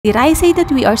Did I say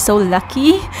that we are so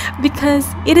lucky? Because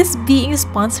it is being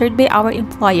sponsored by our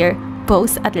employer,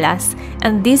 Beauce at last,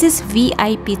 and this is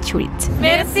VIP treat.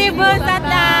 Merci, Beauce at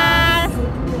last!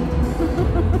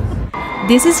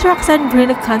 This is Roxane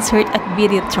Bruneau concert at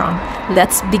Videotron.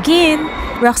 Let's begin!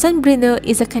 Roxane Bruneau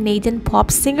is a Canadian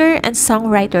pop singer and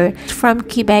songwriter from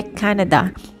Quebec,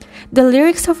 Canada. The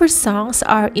lyrics of her songs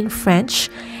are in French,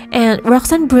 and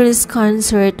Roxane Bruneau's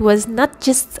concert was not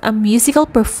just a musical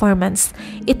performance,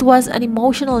 it was an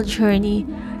emotional journey.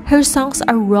 Her songs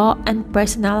are raw and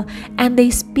personal, and they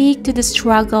speak to the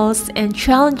struggles and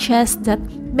challenges that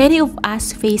many of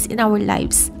us face in our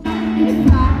lives.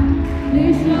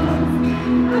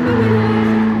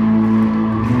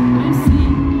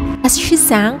 As she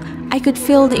sang, I could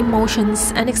feel the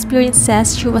emotions and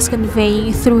experiences she was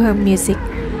conveying through her music.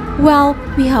 Well,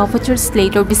 we have a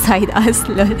translator beside us.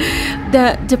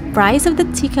 The price of the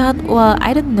ticket, well,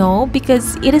 I don't know,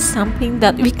 because it is something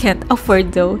that we can't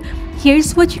afford though.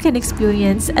 Here's what you can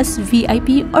experience as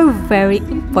VIP or very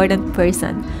important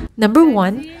person. Number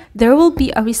 1, there will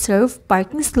be a reserved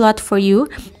parking slot for you,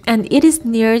 and it is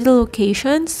near the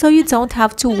location, so you don't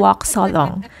have to walk so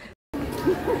long.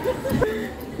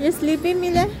 You sleeping,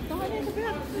 Mila?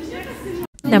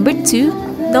 Number 2,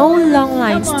 no long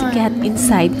lines to get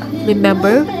inside.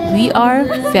 Remember, we are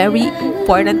very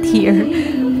important here.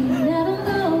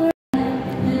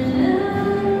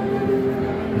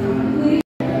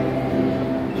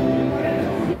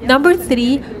 Number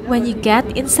 3, when you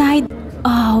get inside,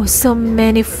 oh, so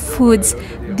many foods.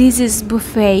 This is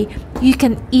buffet. You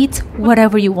can eat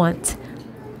whatever you want.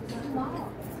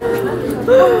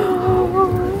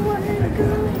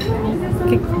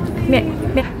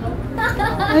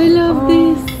 I love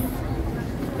this.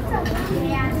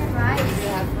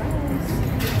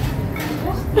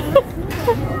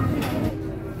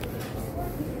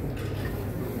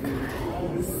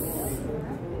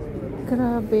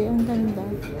 Grabe, ang ganda.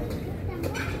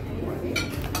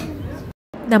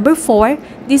 Number 4,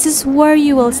 this is where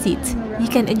you will sit. You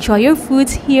can enjoy your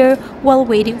foods here while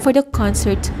waiting for the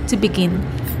concert to begin.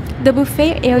 The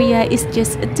buffet area is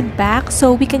just at the back,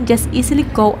 so we can just easily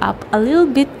go up a little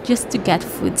bit just to get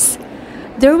foods.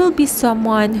 There will be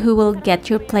someone who will get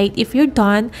your plate if you're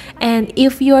done, and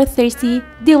if you are thirsty,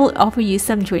 they will offer you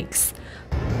some drinks.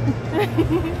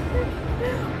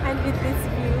 And with this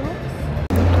view,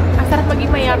 ang sarap maging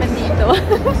mayaman dito.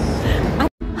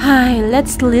 Hi,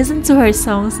 let's listen to her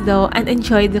songs though and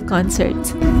enjoy the concert.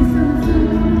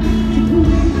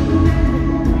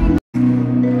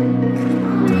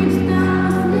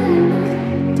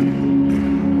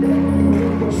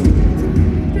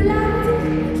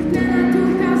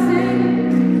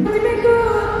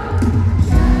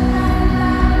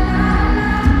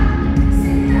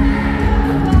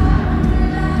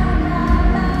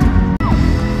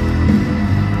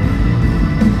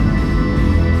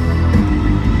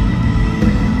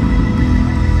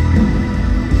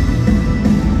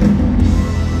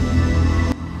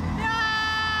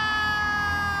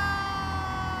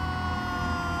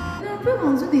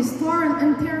 Des histoires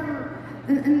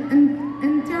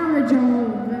interregionaux,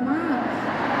 vraiment.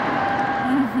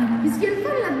 Puis ce qui est le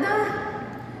fun là-dedans,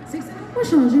 c'est que ça va pas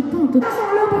changer pas tout. Ils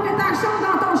sont là pour que tu chantes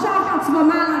dans ton char quand tu vas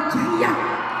mal en criant.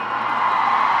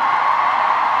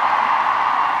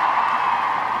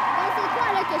 C'est quoi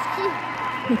là, qu'est-ce qui...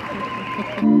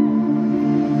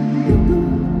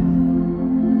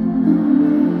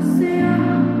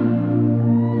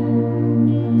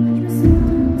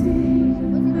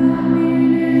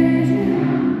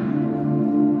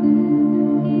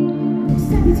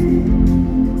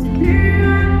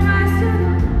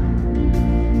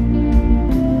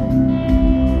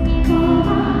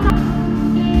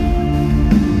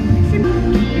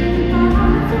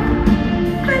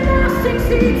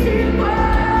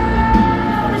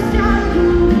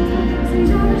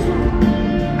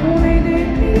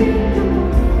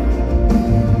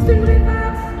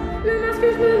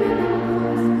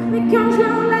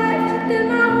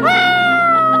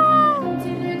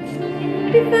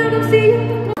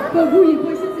 Pas vous, il est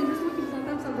pas ici, c'est juste moi qui me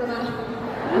entends, ça me fait mal.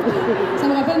 Ça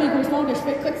me rappelle mes cauchemars que je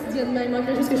fais quotidiennement, il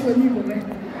manquerait juste que je sois nue pour vrai.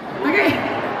 Ok! Fait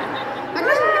que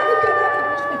là, je me regarde de comment,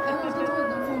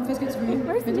 fais ce que tu veux.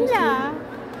 Where's Mila?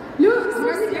 Là, c'est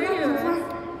vrai, c'est comment on va faire.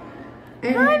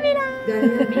 Hi, Mila!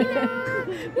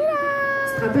 Mila!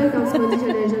 Tu te rappelles quand tu m'as dit que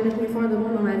j'allais jamais rien faire de bon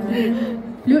dans ma vie?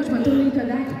 Là, je vais tourner les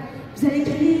Kodak. Vous allez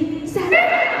crier, salut!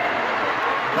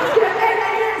 Parce que,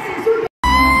 c'est sûr que...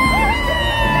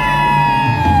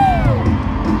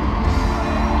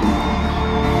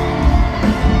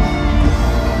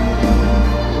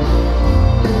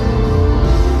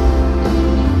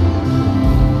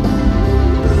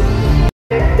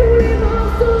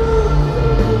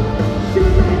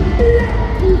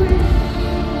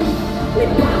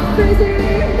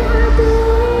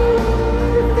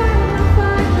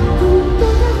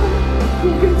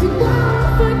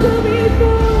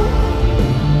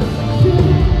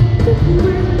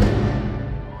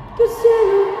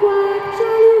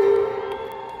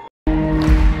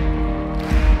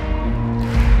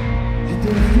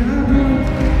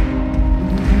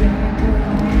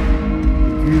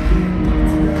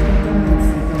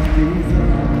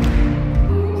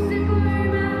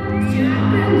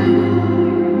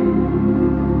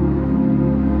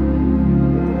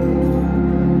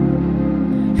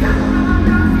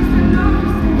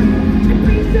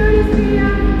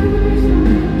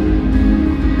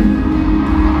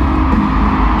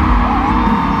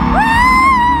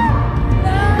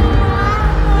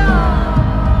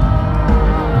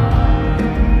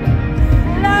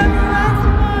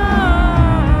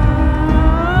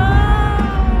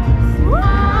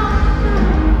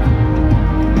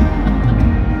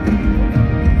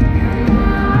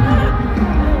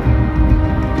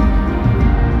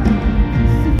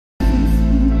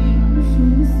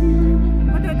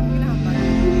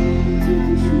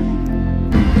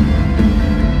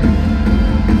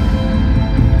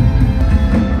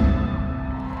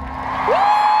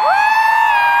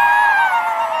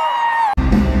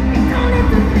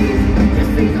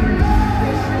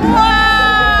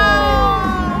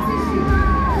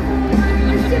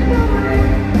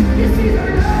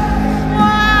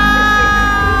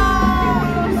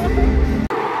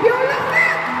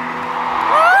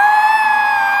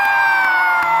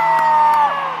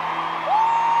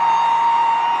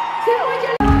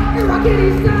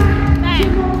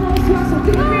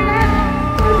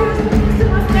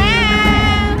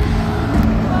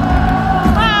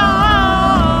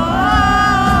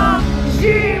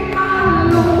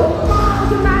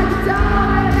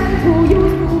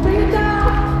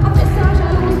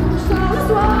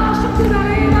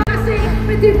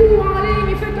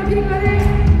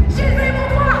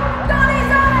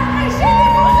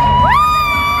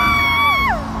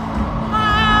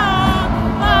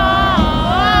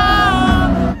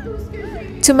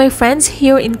 To my friends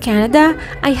here in Canada,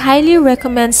 I highly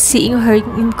recommend seeing her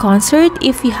in concert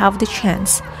if you have the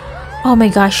chance. Oh my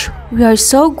gosh, we are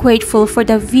so grateful for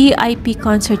the VIP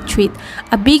concert treat.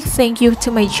 A big thank you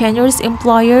to my generous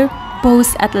employer,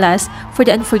 Beauce at last, for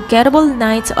the unforgettable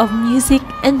nights of music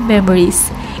and memories.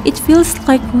 It feels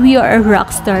like we are a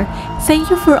rock star. Thank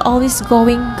you for always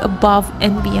going above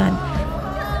and beyond.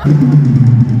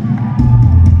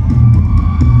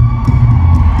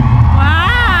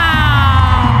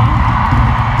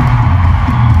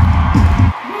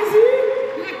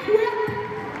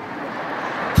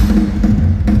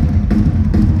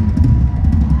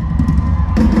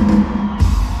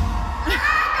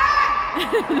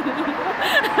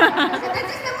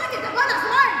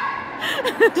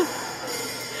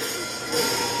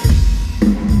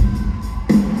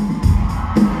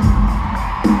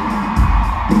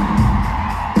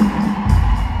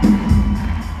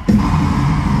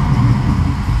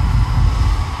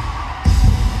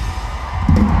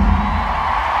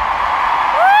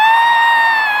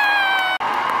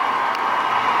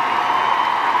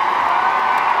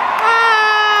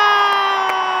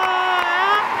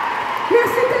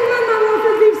 Merci tellement de m'avoir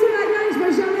fait vivre ça, la gang. Je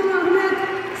vais jamais m'en remettre.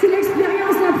 C'est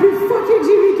l'expérience la plus fuckée que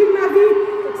j'ai vécue de ma vie.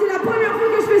 C'est la première fois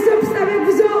que je fais ça, puis c'est avec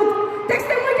vous autres.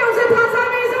 Textez-moi quand vous êtes rentrés à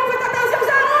la maison. Faites attention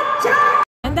aux arômes. Ciao!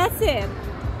 And that's it.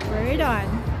 We're done.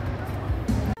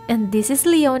 And this is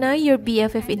Leona, your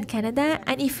BFF in Canada,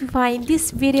 and if you find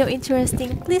this video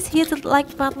interesting, please hit the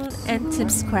like button and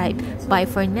subscribe. Bye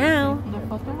for now.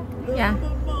 Yeah.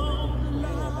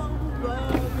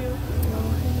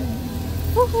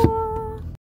 Woohoo!